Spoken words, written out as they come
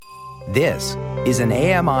This is an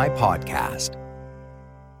AMI podcast.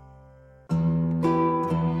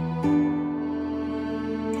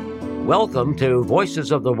 Welcome to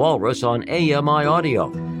Voices of the Walrus on AMI Audio,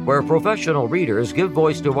 where professional readers give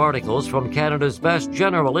voice to articles from Canada's best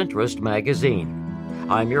general interest magazine.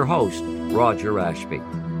 I'm your host, Roger Ashby.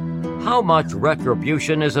 How much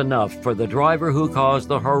retribution is enough for the driver who caused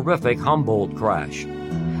the horrific Humboldt crash?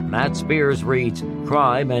 Matt Spears reads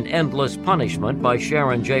Crime and Endless Punishment by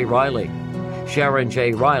Sharon J. Riley. Sharon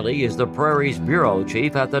J. Riley is the Prairie's bureau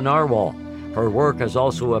chief at the Narwhal. Her work has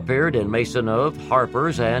also appeared in Maisonneuve,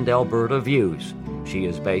 Harper's, and Alberta Views. She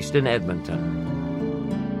is based in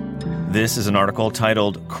Edmonton. This is an article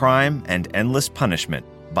titled Crime and Endless Punishment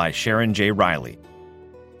by Sharon J. Riley.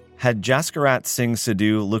 Had Jaskirat Singh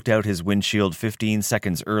Sidhu looked out his windshield 15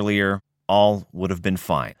 seconds earlier, all would have been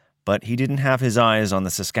fine. But he didn't have his eyes on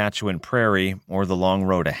the Saskatchewan prairie or the long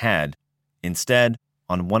road ahead. Instead,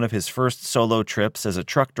 on one of his first solo trips as a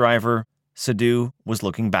truck driver, Sidhu was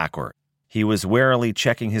looking backward. He was warily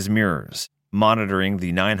checking his mirrors, monitoring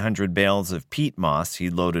the 900 bales of peat moss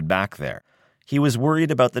he'd loaded back there. He was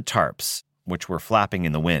worried about the tarps, which were flapping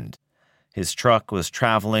in the wind. His truck was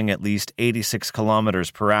traveling at least 86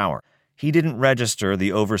 kilometers per hour. He didn't register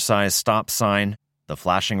the oversized stop sign, the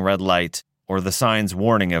flashing red light, or the sign's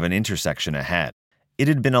warning of an intersection ahead. It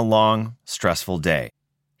had been a long, stressful day.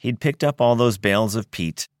 He'd picked up all those bales of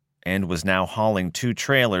peat and was now hauling 2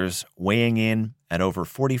 trailers weighing in at over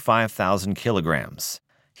 45,000 kilograms.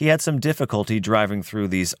 He had some difficulty driving through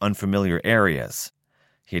these unfamiliar areas.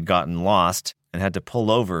 He had gotten lost and had to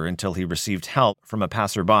pull over until he received help from a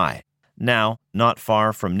passerby. Now, not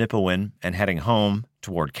far from Nipawin and heading home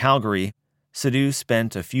toward Calgary, Sidhu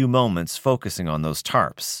spent a few moments focusing on those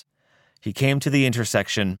tarps. He came to the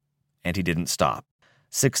intersection, and he didn't stop.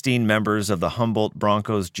 16 members of the Humboldt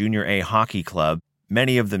Broncos Junior A Hockey Club,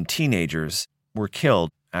 many of them teenagers, were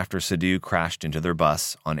killed after Sidhu crashed into their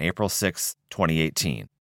bus on April 6, 2018.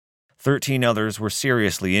 13 others were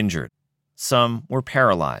seriously injured. Some were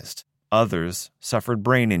paralyzed. Others suffered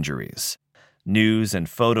brain injuries. News and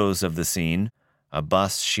photos of the scene, a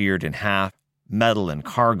bus sheared in half, metal and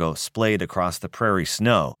cargo splayed across the prairie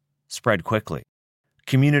snow, spread quickly.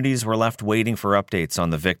 Communities were left waiting for updates on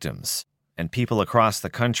the victims, and people across the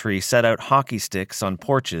country set out hockey sticks on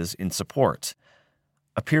porches in support.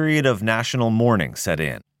 A period of national mourning set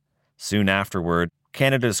in. Soon afterward,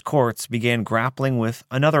 Canada's courts began grappling with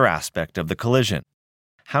another aspect of the collision.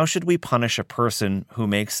 How should we punish a person who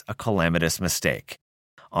makes a calamitous mistake?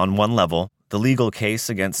 On one level, the legal case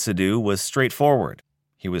against Sidhu was straightforward.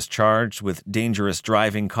 He was charged with dangerous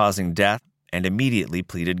driving causing death and immediately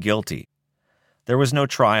pleaded guilty. There was no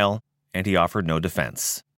trial, and he offered no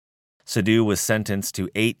defense. Sidhu was sentenced to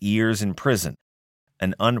 8 years in prison,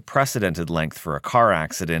 an unprecedented length for a car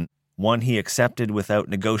accident, one he accepted without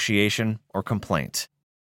negotiation or complaint.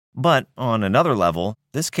 But on another level,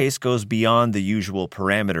 this case goes beyond the usual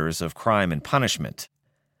parameters of crime and punishment.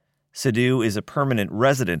 Sidhu is a permanent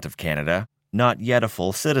resident of Canada, not yet a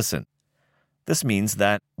full citizen. This means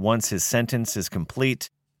that once his sentence is complete,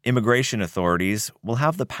 immigration authorities will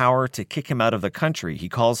have the power to kick him out of the country he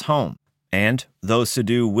calls home. And though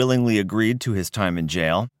Sidhu willingly agreed to his time in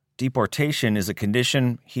jail, deportation is a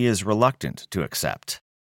condition he is reluctant to accept.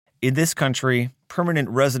 In this country, permanent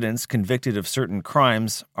residents convicted of certain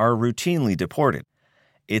crimes are routinely deported.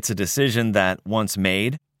 It's a decision that, once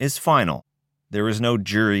made, is final. There is no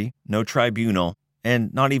jury, no tribunal,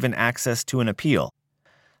 and not even access to an appeal.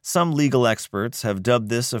 Some legal experts have dubbed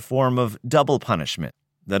this a form of double punishment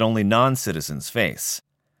that only non-citizens face.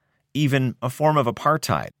 Even a form of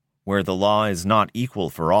apartheid, where the law is not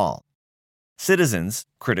equal for all. Citizens,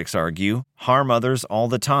 critics argue, harm others all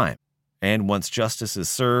the time, and once justice is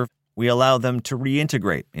served, we allow them to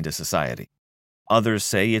reintegrate into society. Others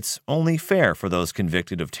say it's only fair for those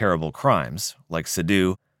convicted of terrible crimes, like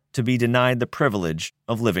Sidhu, to be denied the privilege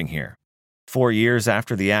of living here. 4 years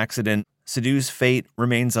after the accident, Sidhu's fate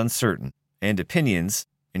remains uncertain, and opinions,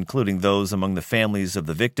 including those among the families of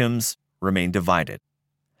the victims, remain divided.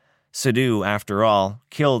 Sidhu, after all,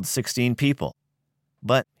 killed 16 people.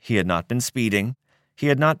 But he had not been speeding. He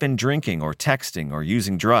had not been drinking or texting or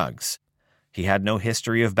using drugs. He had no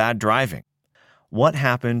history of bad driving. What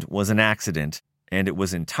happened was an accident, and it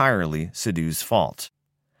was entirely Sidhu's fault.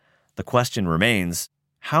 The question remains,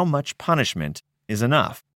 how much punishment is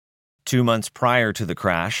enough? 2 months prior to the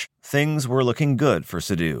crash, things were looking good for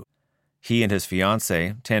Sidhu. He and his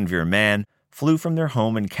fiancée, Tanvir Mann, flew from their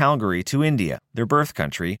home in Calgary to India, their birth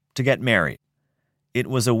country, to get married. It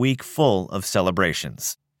was a week full of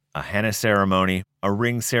celebrations. a henna ceremony, a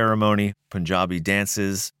ring ceremony, Punjabi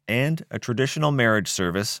dances, and a traditional marriage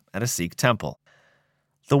service at a Sikh temple.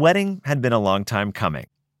 The wedding had been a long time coming.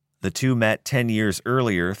 The two met 10 years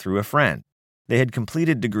earlier through a friend. They had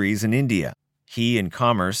completed degrees in India, he in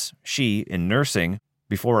commerce, she in nursing,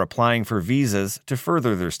 before applying for visas to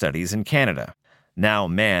further their studies in Canada. Now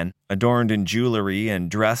man, adorned in jewelry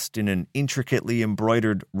and dressed in an intricately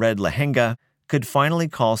embroidered red lehenga, could finally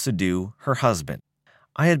call Sidhu her husband.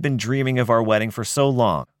 I had been dreaming of our wedding for so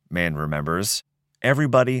long, man remembers.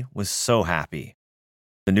 Everybody was so happy.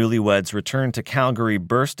 The newlyweds returned to Calgary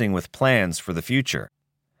bursting with plans for the future.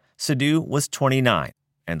 Sidhu was 29,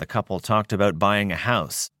 and the couple talked about buying a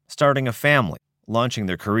house, starting a family, launching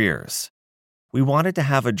their careers. We wanted to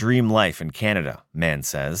have a dream life in Canada, man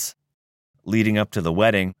says. Leading up to the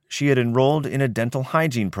wedding, she had enrolled in a dental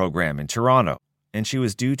hygiene program in Toronto, and she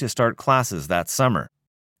was due to start classes that summer.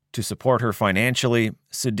 To support her financially,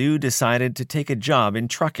 Sidhu decided to take a job in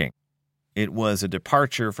trucking. It was a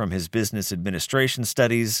departure from his business administration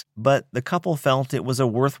studies, but the couple felt it was a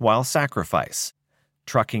worthwhile sacrifice.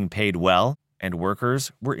 Trucking paid well, and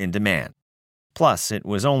workers were in demand. Plus, it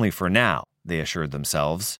was only for now, they assured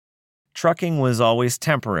themselves. Trucking was always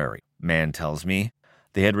temporary, man tells me.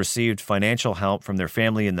 They had received financial help from their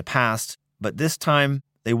family in the past, but this time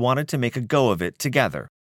they wanted to make a go of it together.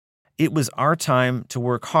 It was our time to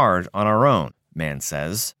work hard on our own, man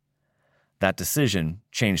says. That decision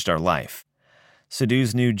changed our life.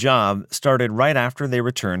 Sidhu's new job started right after they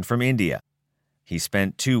returned from India. He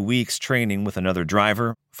spent 2 weeks training with another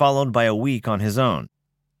driver, followed by a week on his own.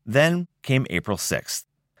 Then came April 6th.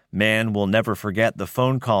 Man will never forget the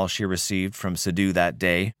phone call she received from Sidhu that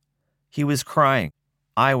day. He was crying.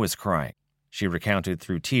 I was crying, she recounted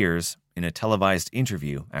through tears in a televised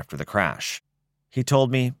interview after the crash. He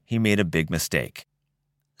told me he made a big mistake.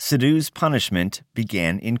 Sidhu's punishment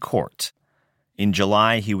began in court. In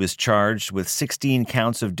July, he was charged with 16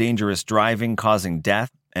 counts of dangerous driving causing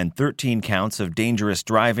death and 13 counts of dangerous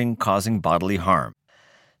driving causing bodily harm.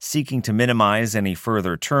 Seeking to minimize any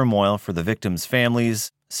further turmoil for the victims'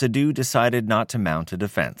 families, Sidhu decided not to mount a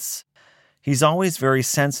defense. He's always very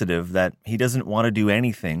sensitive that he doesn't want to do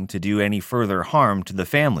anything to do any further harm to the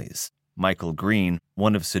families, Michael Green,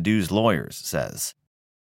 one of Sidhu's lawyers, says.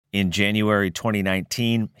 In January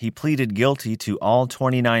 2019, he pleaded guilty to all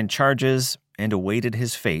 29 charges and awaited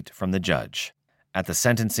his fate from the judge. At the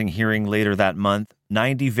sentencing hearing later that month,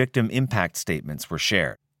 90 victim impact statements were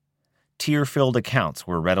shared. Tear-filled accounts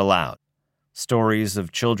were read aloud. Stories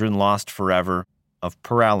of children lost forever, of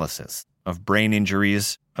paralysis, of brain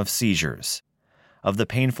injuries, of seizures, of the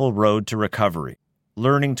painful road to recovery,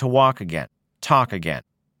 learning to walk again, talk again,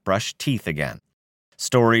 brush teeth again.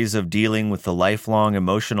 Stories of dealing with the lifelong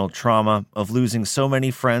emotional trauma of losing so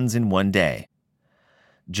many friends in one day.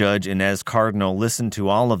 Judge Inez Cardinal listened to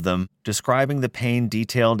all of them, describing the pain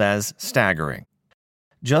detailed as staggering.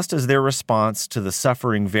 Just as their response to the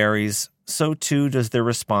suffering varies, so too does their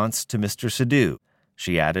response to Mr. Sidhu,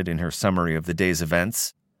 she added in her summary of the day's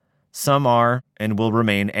events. Some are and will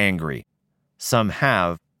remain angry. Some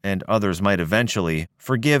have, and others might eventually,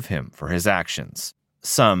 forgive him for his actions.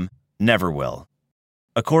 Some never will.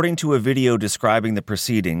 According to a video describing the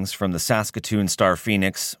proceedings from the Saskatoon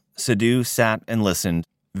Star-Phoenix, Sidhu sat and listened,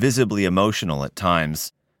 visibly emotional at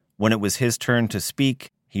times. When it was his turn to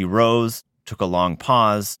speak, he rose, took a long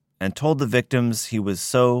pause, and told the victims he was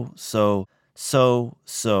so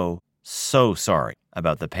sorry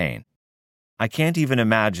about the pain. I can't even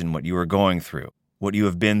imagine what you are going through, what you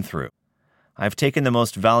have been through. I've taken the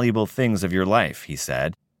most valuable things of your life, he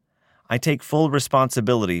said. I take full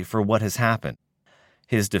responsibility for what has happened.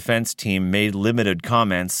 His defense team made limited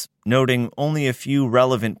comments, noting only a few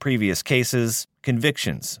relevant previous cases,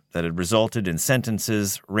 convictions that had resulted in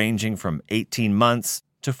sentences ranging from 18 months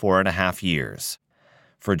to 4.5 years.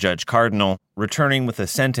 For Judge Cardinal, returning with a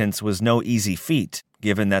sentence was no easy feat,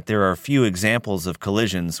 given that there are few examples of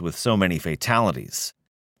collisions with so many fatalities.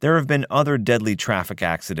 There have been other deadly traffic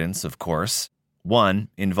accidents, of course. One,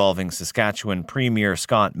 involving Saskatchewan Premier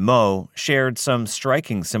Scott Moe, shared some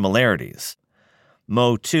striking similarities.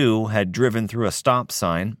 Moe, too, had driven through a stop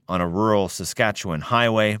sign on a rural Saskatchewan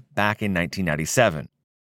highway back in 1997.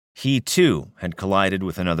 He, too, had collided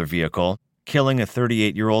with another vehicle, killing a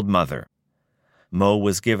 38-year-old mother. Moe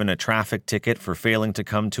was given a traffic ticket for failing to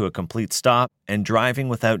come to a complete stop and driving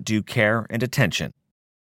without due care and attention.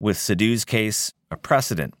 With Sidhu's case, a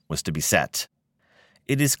precedent was to be set.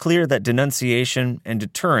 It is clear that denunciation and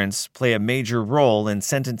deterrence play a major role in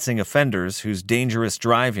sentencing offenders whose dangerous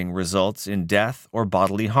driving results in death or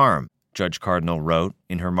bodily harm, Judge Cardinal wrote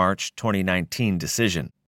in her March 2019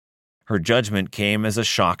 decision. Her judgment came as a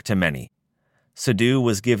shock to many. Sadu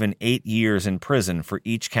was given 8 years in prison for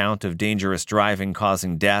each count of dangerous driving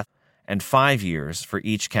causing death and 5 years for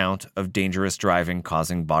each count of dangerous driving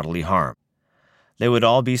causing bodily harm. They would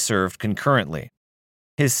all be served concurrently.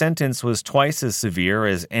 His sentence was twice as severe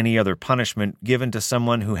as any other punishment given to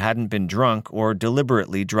someone who hadn't been drunk or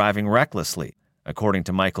deliberately driving recklessly, according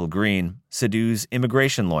to Michael Green, Sadu's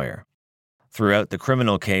immigration lawyer. Throughout the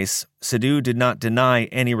criminal case, Sadu did not deny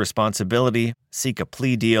any responsibility, seek a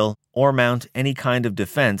plea deal, or mount any kind of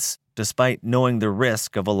defense, despite knowing the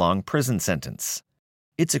risk of a long prison sentence.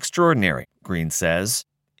 It's extraordinary, Green says.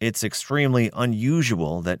 It's extremely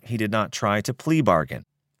unusual that he did not try to plea bargain.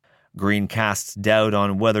 Green casts doubt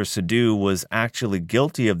on whether Sadu was actually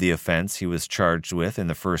guilty of the offense he was charged with in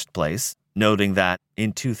the first place, noting that,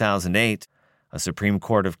 in 2008, a Supreme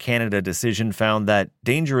Court of Canada decision found that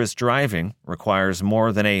dangerous driving requires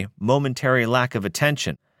more than a momentary lack of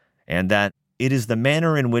attention, and that it is the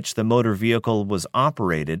manner in which the motor vehicle was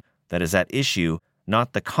operated that is at issue,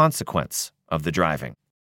 not the consequence of the driving.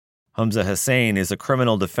 Hamza Hussain is a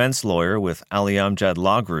criminal defense lawyer with Ali Amjad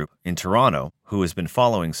Law Group in Toronto who has been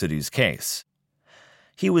following Sadu's case.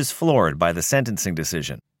 He was floored by the sentencing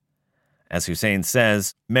decision. As Hussain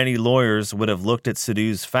says, many lawyers would have looked at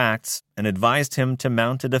Sadu's facts and advised him to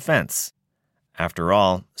mount a defense. After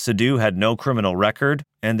all, Sadu had no criminal record,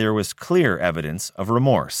 and there was clear evidence of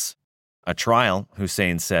remorse. A trial,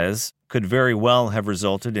 Hussain says, could very well have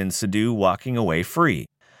resulted in Sadu walking away free.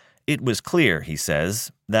 It was clear, he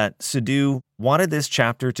says, that Sadu wanted this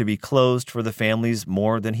chapter to be closed for the families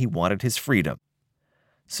more than he wanted his freedom.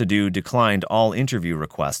 Sadu declined all interview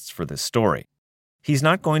requests for this story. He's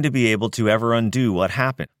not going to be able to ever undo what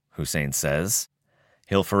happened, Hussain says.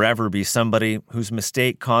 He'll forever be somebody whose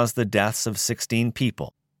mistake caused the deaths of 16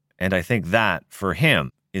 people, and I think that, for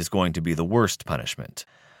him, is going to be the worst punishment.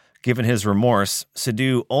 Given his remorse,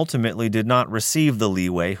 Sadu ultimately did not receive the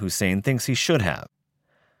leeway Hussain thinks he should have.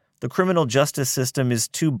 The criminal justice system is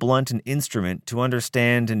too blunt an instrument to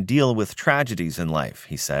understand and deal with tragedies in life,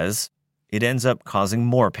 he says. It ends up causing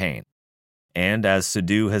more pain. And as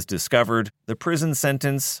Sadu has discovered, the prison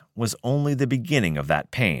sentence was only the beginning of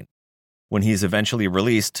that pain. When he's eventually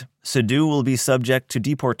released, Sadu will be subject to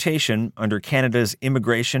deportation under Canada's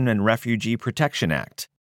Immigration and Refugee Protection Act.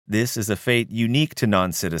 This is a fate unique to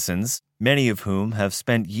non-citizens, many of whom have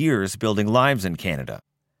spent years building lives in Canada.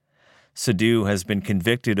 Sadu has been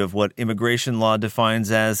convicted of what immigration law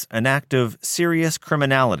defines as an act of serious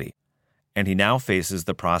criminality, and he now faces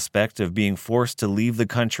the prospect of being forced to leave the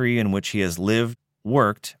country in which he has lived,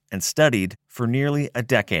 worked, and studied for nearly a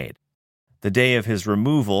decade. The day of his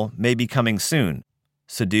removal may be coming soon.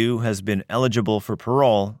 Sadu has been eligible for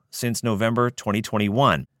parole since November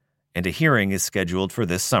 2021, and a hearing is scheduled for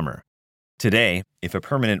this summer. Today, if a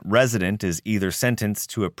permanent resident is either sentenced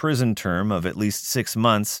to a prison term of at least 6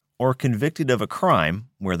 months or convicted of a crime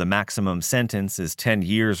where the maximum sentence is 10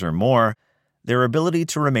 years or more, their ability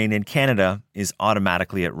to remain in Canada is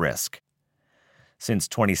automatically at risk. Since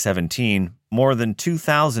 2017, more than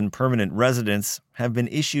 2,000 permanent residents have been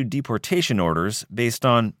issued deportation orders based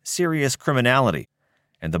on serious criminality,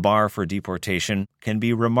 and the bar for deportation can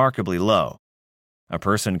be remarkably low. A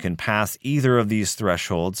person can pass either of these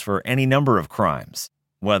thresholds for any number of crimes,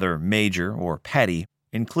 whether major or petty,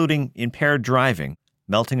 including impaired driving,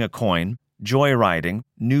 melting a coin, joyriding,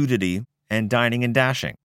 nudity, and dining and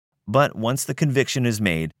dashing. But once the conviction is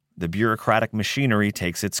made, the bureaucratic machinery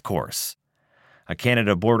takes its course. A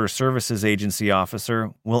Canada Border Services Agency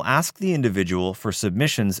officer will ask the individual for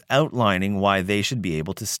submissions outlining why they should be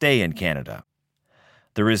able to stay in Canada.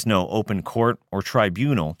 There is no open court or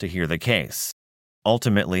tribunal to hear the case.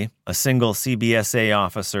 Ultimately, a single CBSA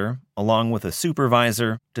officer, along with a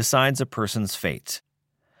supervisor, decides a person's fate.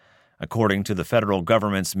 According to the federal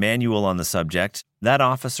government's manual on the subject, that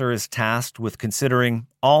officer is tasked with considering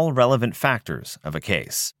all relevant factors of a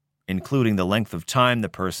case, including the length of time the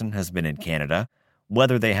person has been in Canada,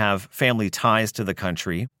 whether they have family ties to the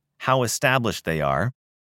country, how established they are,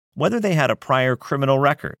 whether they had a prior criminal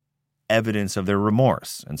record, evidence of their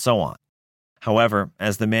remorse, and so on. However,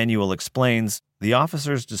 as the manual explains, the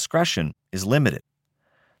officer's discretion is limited.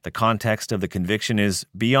 The context of the conviction is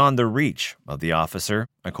beyond the reach of the officer,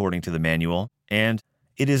 according to the manual, and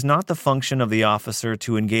it is not the function of the officer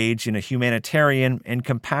to engage in a humanitarian and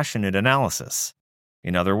compassionate analysis.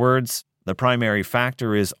 In other words, the primary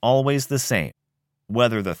factor is always the same,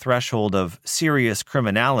 whether the threshold of serious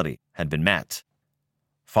criminality had been met.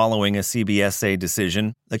 Following a CBSA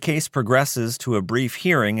decision, the case progresses to a brief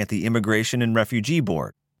hearing at the Immigration and Refugee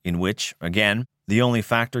Board, in which, again, the only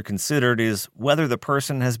factor considered is whether the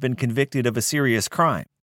person has been convicted of a serious crime.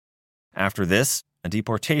 After this, a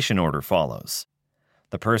deportation order follows.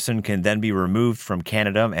 The person can then be removed from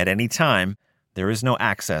Canada at any time. There is no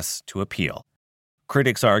access to appeal.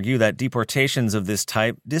 Critics argue that deportations of this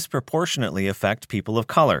type disproportionately affect people of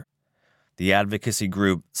color. The advocacy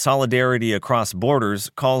group Solidarity Across Borders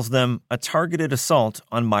calls them a targeted assault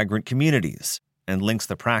on migrant communities and links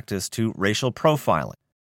the practice to racial profiling.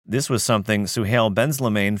 This was something Suhail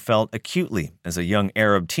Benslemain felt acutely as a young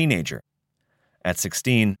Arab teenager. At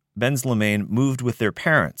 16, Benslemain moved with their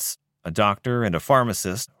parents, a doctor and a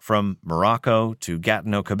pharmacist, from Morocco to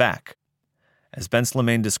Gatineau, Quebec. As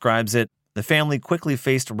Benslemain describes it, the family quickly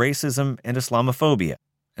faced racism and Islamophobia,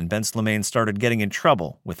 and Benslemain started getting in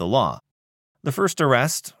trouble with the law. The first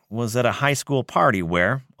arrest was at a high school party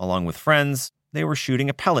where, along with friends, they were shooting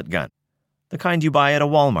a pellet gun, the kind you buy at a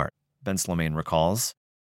Walmart, Benslemain recalls.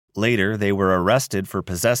 Later, they were arrested for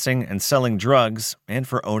possessing and selling drugs and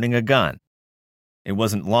for owning a gun. It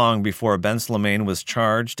wasn't long before Benslemain was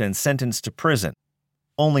charged and sentenced to prison.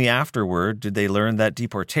 Only afterward did they learn that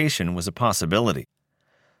deportation was a possibility.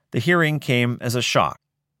 The hearing came as a shock,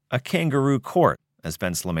 a kangaroo court, as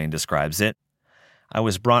Benslemain describes it. I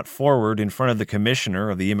was brought forward in front of the commissioner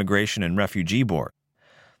of the Immigration and Refugee Board.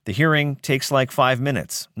 The hearing takes like 5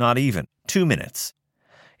 minutes, not even 2 minutes.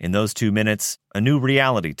 In those 2 minutes, a new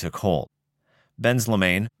reality took hold.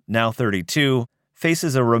 Benslemain, now 32,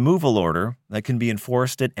 faces a removal order that can be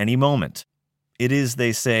enforced at any moment. It is,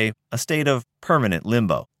 they say, a state of permanent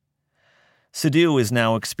limbo. Sidhu is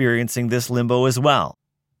now experiencing this limbo as well.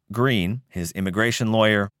 Green, his immigration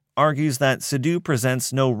lawyer, argues that Sidhu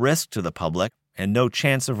presents no risk to the public and no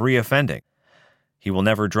chance of reoffending. He will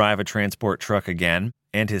never drive a transport truck again,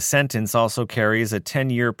 and his sentence also carries a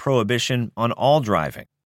 10-year prohibition on all driving.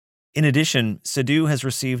 In addition, Sidhu has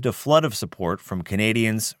received a flood of support from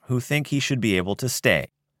Canadians who think he should be able to stay.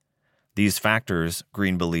 These factors,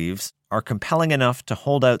 Green believes, are compelling enough to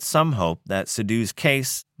hold out some hope that Sidhu's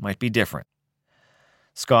case might be different.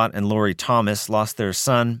 Scott and Lori Thomas lost their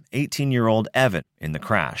son, 18-year-old Evan, in the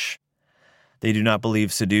crash. They do not believe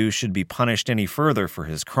Sidhu should be punished any further for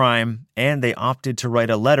his crime, and they opted to write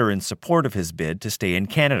a letter in support of his bid to stay in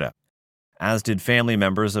Canada, as did family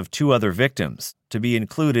members of 2 other victims, to be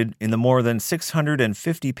included in the more than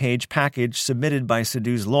 650-page package submitted by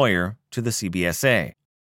Sidhu's lawyer to the CBSA.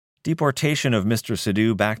 Deportation of Mr.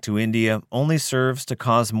 Sidhu back to India only serves to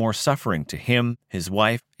cause more suffering to him, his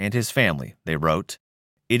wife, and his family, they wrote.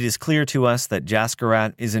 It is clear to us that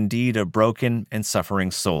Jaskirat is indeed a broken and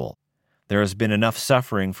suffering soul. There has been enough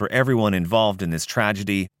suffering for everyone involved in this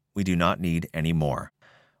tragedy. We do not need any more.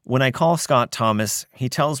 When I call Scott Thomas, he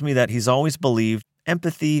tells me that he's always believed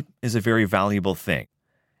empathy is a very valuable thing,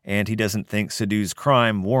 and he doesn't think Sidhu's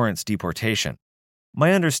crime warrants deportation.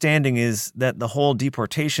 My understanding is that the whole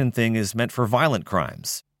deportation thing is meant for violent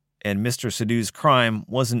crimes, and Mr. Sidhu's crime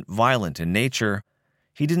wasn't violent in nature.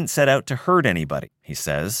 He didn't set out to hurt anybody, he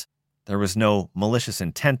says. There was no malicious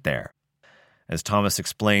intent there. As Thomas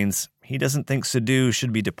explains, he doesn't think Sidhu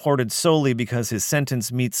should be deported solely because his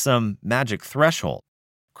sentence meets some magic threshold.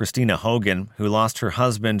 Christina Hogan, who lost her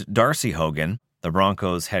husband Darcy Hogan, the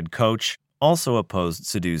Broncos' head coach, also opposed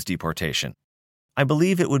Sidhu's deportation. I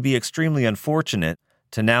believe it would be extremely unfortunate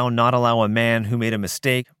to now not allow a man who made a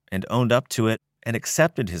mistake and owned up to it and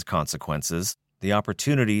accepted his consequences the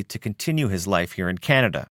opportunity to continue his life here in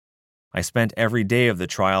Canada. I spent every day of the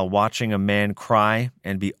trial watching a man cry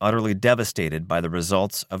and be utterly devastated by the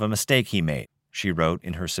results of a mistake he made, she wrote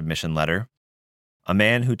in her submission letter. A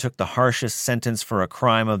man who took the harshest sentence for a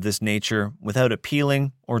crime of this nature without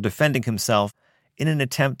appealing or defending himself in an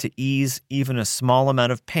attempt to ease even a small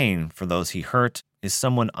amount of pain for those he hurt is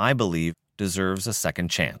someone I believe deserves a second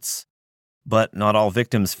chance. But not all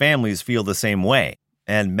victims' families feel the same way,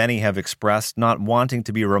 and many have expressed not wanting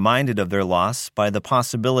to be reminded of their loss by the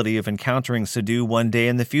possibility of encountering Sidhu one day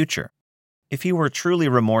in the future. If he were truly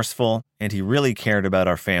remorseful and he really cared about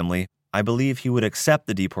our family, I believe he would accept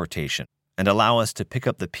the deportation and allow us to pick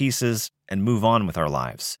up the pieces and move on with our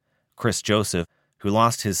lives. Chris Joseph, who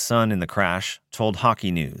lost his son in the crash, told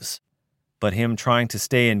Hockey News. But him trying to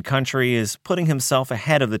stay in country is putting himself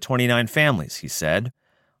ahead of the 29 families, he said.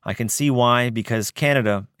 I can see why, because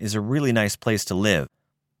Canada is a really nice place to live,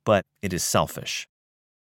 but it is selfish.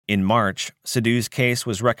 In March, Sidhu's case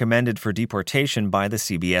was recommended for deportation by the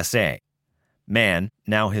CBSA. Mann,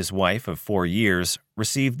 now his wife of 4 years,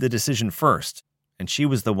 received the decision first, and she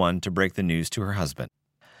was the one to break the news to her husband.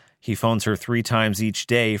 He phones her 3 times each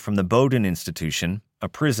day from the Bowden Institution, a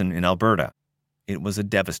prison in Alberta. It was a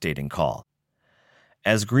devastating call.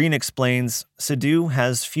 As Green explains, Sidhu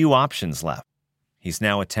has few options left. He's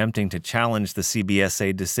now attempting to challenge the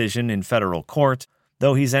CBSA decision in federal court,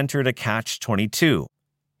 though he's entered a catch-22.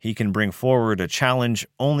 He can bring forward a challenge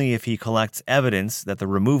only if he collects evidence that the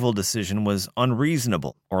removal decision was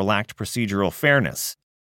unreasonable or lacked procedural fairness.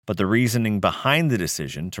 But the reasoning behind the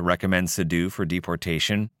decision to recommend Saidu for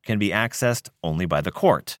deportation can be accessed only by the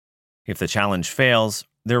court. If the challenge fails,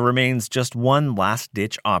 there remains just one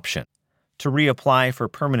last-ditch option: to reapply for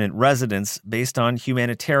permanent residence based on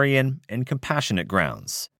humanitarian and compassionate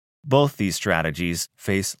grounds. Both these strategies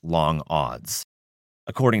face long odds.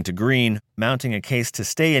 According to Green, mounting a case to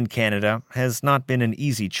stay in Canada has not been an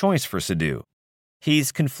easy choice for Saidu.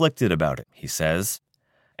 He's conflicted about it, he says.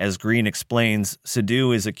 As Green explains,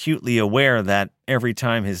 Saidu is acutely aware that every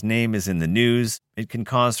time his name is in the news, it can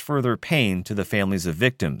cause further pain to the families of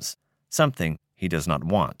victims, something he does not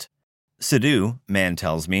want. Saidu, Mann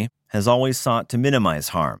tells me, has always sought to minimize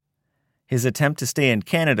harm. His attempt to stay in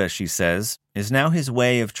Canada, she says, is now his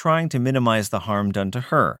way of trying to minimize the harm done to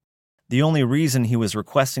her. The only reason he was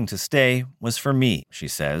requesting to stay was for me, she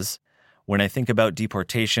says. When I think about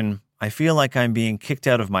deportation, I feel like I'm being kicked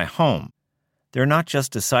out of my home. They're not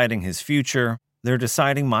just deciding his future, they're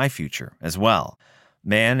deciding my future as well.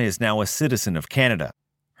 Mann is now a citizen of Canada.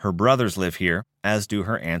 Her brothers live here, as do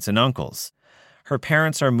her aunts and uncles. Her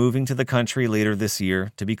parents are moving to the country later this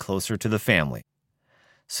year to be closer to the family.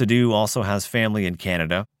 Saidu also has family in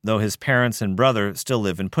Canada, though his parents and brother still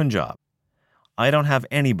live in Punjab. I don't have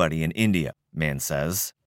anybody in India, Mann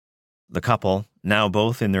says. The couple, now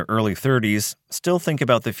both in their early 30s, still think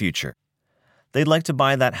about the future. They'd like to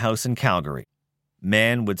buy that house in Calgary.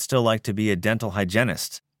 Mann would still like to be a dental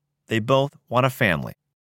hygienist. They both want a family.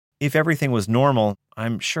 If everything was normal,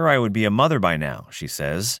 I'm sure I would be a mother by now, she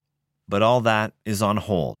says. But all that is on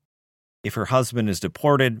hold. If her husband is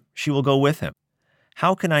deported, she will go with him.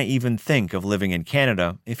 How can I even think of living in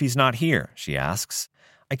Canada if he's not here, she asks.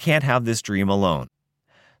 I can't have this dream alone.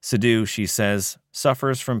 Saidu, she says,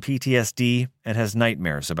 suffers from PTSD and has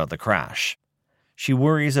nightmares about the crash. She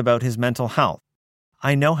worries about his mental health.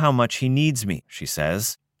 I know how much he needs me, she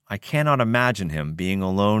says. I cannot imagine him being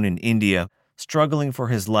alone in India, struggling for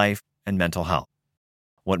his life and mental health.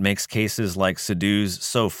 What makes cases like Saidu's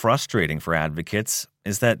so frustrating for advocates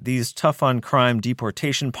is that these tough-on-crime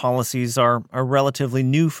deportation policies are a relatively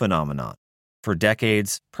new phenomenon. For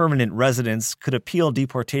decades, permanent residents could appeal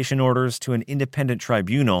deportation orders to an independent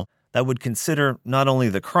tribunal that would consider not only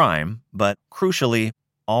the crime, but, crucially,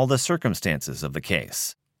 all the circumstances of the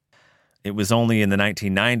case. It was only in the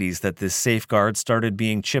 1990s that this safeguard started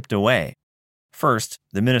being chipped away. First,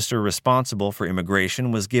 the minister responsible for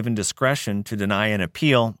immigration was given discretion to deny an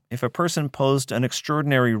appeal if a person posed an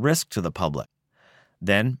extraordinary risk to the public.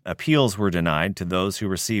 Then, appeals were denied to those who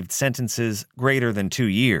received sentences greater than 2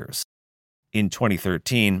 years. In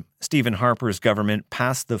 2013, Stephen Harper's government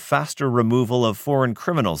passed the Faster Removal of Foreign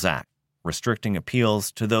Criminals Act, restricting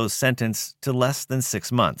appeals to those sentenced to less than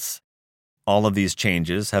 6 months. All of these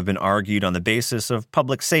changes have been argued on the basis of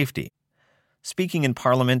public safety. Speaking in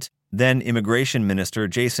Parliament, then Immigration Minister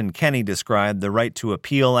Jason Kenney described the right to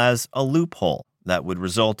appeal as a loophole that would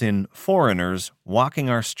result in foreigners walking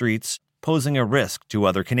our streets, posing a risk to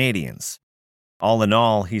other Canadians. All in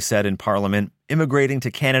all, he said in Parliament, immigrating to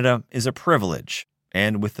Canada is a privilege,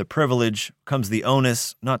 and with the privilege comes the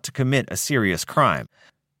onus not to commit a serious crime.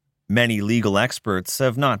 Many legal experts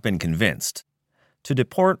have not been convinced. To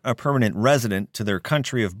deport a permanent resident to their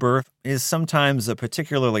country of birth is sometimes a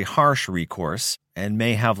particularly harsh recourse and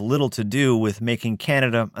may have little to do with making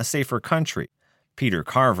Canada a safer country. Peter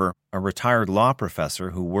Carver, a retired law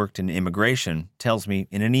professor who worked in immigration, tells me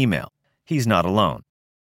in an email. He's not alone.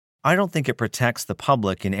 I don't think it protects the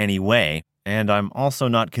public in any way, and I'm also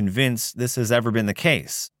not convinced this has ever been the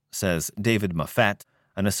case, says David Moffett,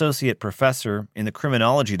 an associate professor in the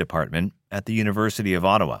criminology department at the University of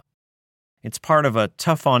Ottawa. It's part of a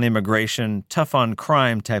tough-on-immigration,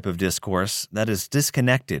 tough-on-crime type of discourse that is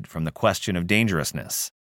disconnected from the question of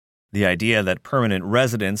dangerousness. The idea that permanent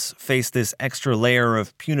residents face this extra layer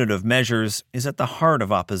of punitive measures is at the heart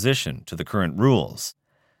of opposition to the current rules.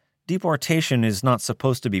 Deportation is not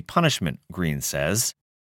supposed to be punishment, Green says.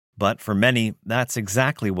 But for many, that's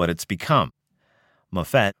exactly what it's become.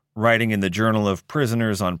 Moffett, writing in the Journal of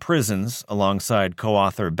Prisoners on Prisons alongside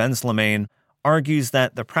co-author Ben Slimane, argues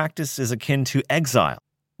that the practice is akin to exile,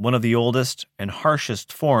 one of the oldest and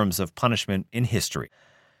harshest forms of punishment in history.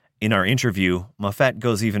 In our interview, Moffett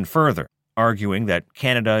goes even further, arguing that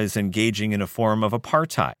Canada is engaging in a form of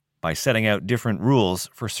apartheid by setting out different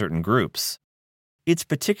rules for certain groups. It's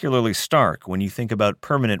particularly stark when you think about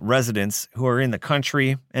permanent residents who are in the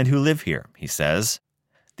country and who live here, he says.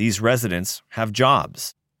 These residents have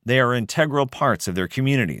jobs. They are integral parts of their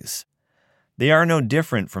communities. They are no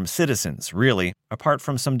different from citizens, really, apart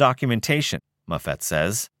from some documentation, Moffett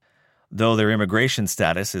says. Though their immigration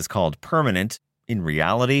status is called permanent, in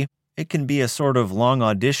reality, it can be a sort of long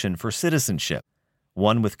audition for citizenship,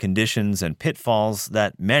 one with conditions and pitfalls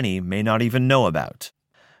that many may not even know about.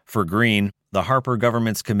 For Green, the Harper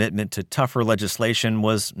government's commitment to tougher legislation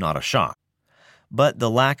was not a shock. But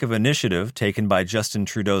the lack of initiative taken by Justin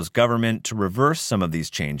Trudeau's government to reverse some of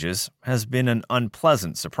these changes has been an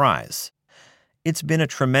unpleasant surprise. It's been a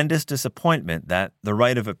tremendous disappointment that the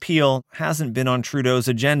right of appeal hasn't been on Trudeau's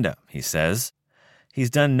agenda, he says. He's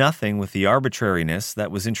done nothing with the arbitrariness that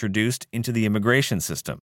was introduced into the immigration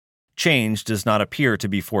system. Change does not appear to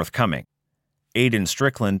be forthcoming. Aidan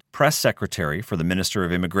Strickland, press secretary for the Minister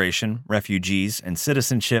of Immigration, Refugees, and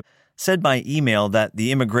Citizenship, said by email that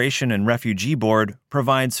the Immigration and Refugee Board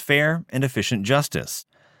provides fair and efficient justice,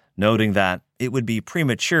 noting that it would be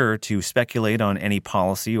premature to speculate on any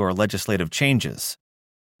policy or legislative changes.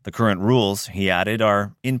 The current rules, he added,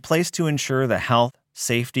 are in place to ensure the health,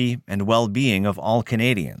 safety, and well-being of all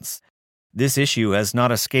Canadians. This issue has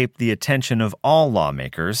not escaped the attention of all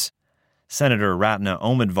lawmakers. Senator Ratna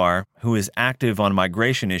Omidvar, who is active on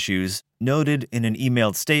migration issues, noted in an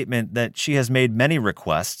emailed statement that she has made many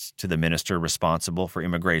requests to the minister responsible for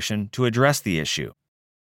immigration to address the issue.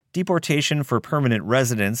 Deportation for permanent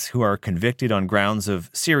residents who are convicted on grounds of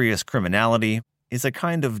serious criminality is a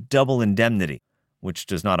kind of double indemnity, which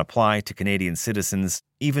does not apply to Canadian citizens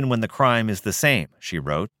even when the crime is the same, she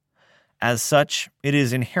wrote. As such, it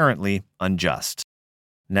is inherently unjust.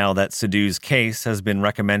 Now that Sidhu's case has been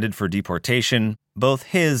recommended for deportation, both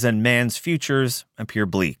his and Mann's futures appear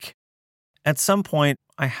bleak. At some point,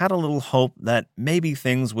 I had a little hope that maybe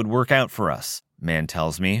things would work out for us, Mann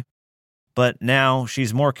tells me. But now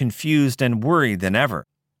she's more confused and worried than ever.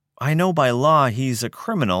 I know by law he's a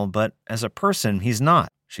criminal, but as a person he's not,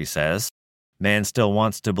 she says. Mann still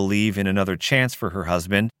wants to believe in another chance for her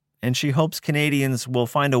husband, and she hopes Canadians will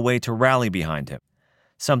find a way to rally behind him,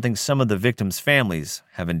 something some of the victims' families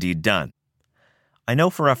have indeed done. I know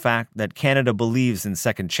for a fact that Canada believes in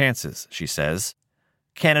second chances, she says.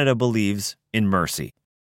 Canada believes in mercy.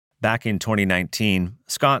 Back in 2019,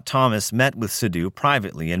 Scott Thomas met with Sidhu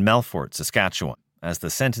privately in Melfort, Saskatchewan, as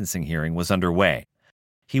the sentencing hearing was underway.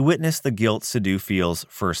 He witnessed the guilt Sidhu feels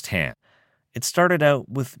firsthand. It started out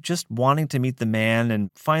with just wanting to meet the man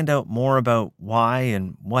and find out more about why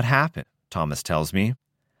and what happened, Thomas tells me.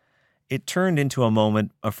 It turned into a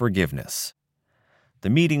moment of forgiveness.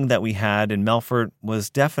 The meeting that we had in Melfort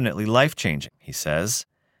was definitely life-changing, he says.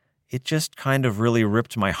 It just kind of really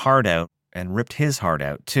ripped my heart out and ripped his heart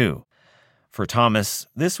out, too. For Thomas,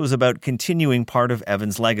 this was about continuing part of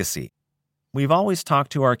Evan's legacy. We've always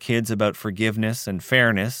talked to our kids about forgiveness and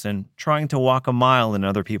fairness and trying to walk a mile in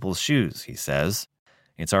other people's shoes, he says.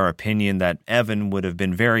 It's our opinion that Evan would have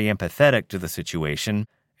been very empathetic to the situation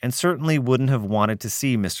and certainly wouldn't have wanted to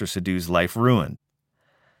see Mr. Sidhu's life ruined.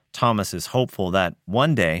 Thomas is hopeful that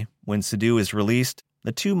one day, when Sidhu is released,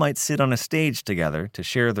 the two might sit on a stage together to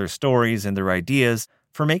share their stories and their ideas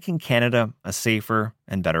for making Canada a safer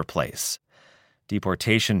and better place.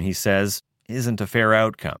 Deportation, he says, isn't a fair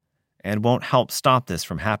outcome and won't help stop this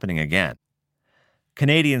from happening again.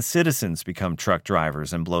 Canadian citizens become truck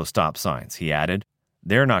drivers and blow stop signs, he added.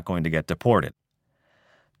 They're not going to get deported.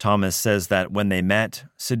 Thomas says that when they met,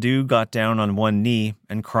 Sidhu got down on one knee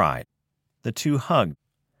and cried. The two hugged.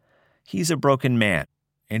 He's a broken man,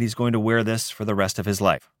 and he's going to wear this for the rest of his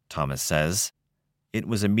life, Thomas says. It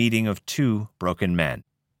was a meeting of two broken men.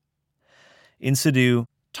 In Sidhu,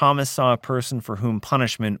 Thomas saw a person for whom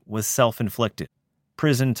punishment was self-inflicted.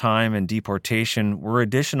 Prison time and deportation were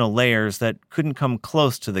additional layers that couldn't come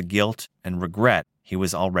close to the guilt and regret he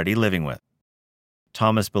was already living with.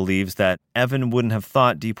 Thomas believes that Evan wouldn't have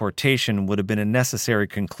thought deportation would have been a necessary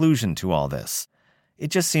conclusion to all this.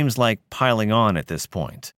 It just seems like piling on at this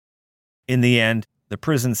point. In the end, the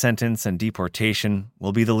prison sentence and deportation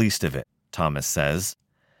will be the least of it, Thomas says.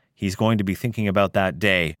 He's going to be thinking about that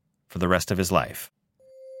day for the rest of his life.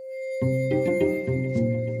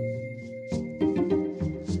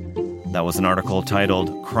 That was an article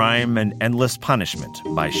titled Crime and Endless Punishment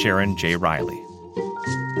by Sharon J. Riley.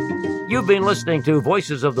 You've been listening to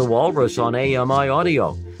Voices of the Walrus on AMI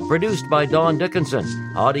Audio, produced by Don Dickinson,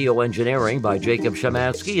 audio engineering by Jacob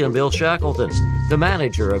Shemansky and Bill Shackleton. The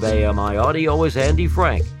manager of AMI Audio is Andy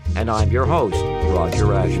Frank, and I'm your host,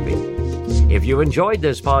 Roger Ashby. If you enjoyed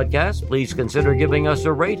this podcast, please consider giving us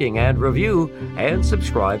a rating and review, and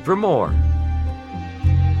subscribe for more.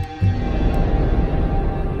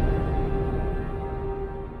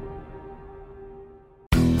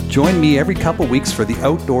 Join me every couple weeks for the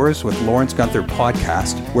Outdoors with Lawrence Gunther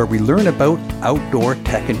podcast, where we learn about outdoor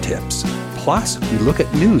tech and tips. Plus, we look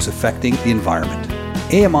at news affecting the environment.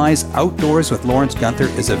 AMI's Outdoors with Lawrence Gunther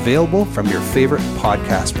is available from your favorite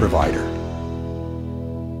podcast provider.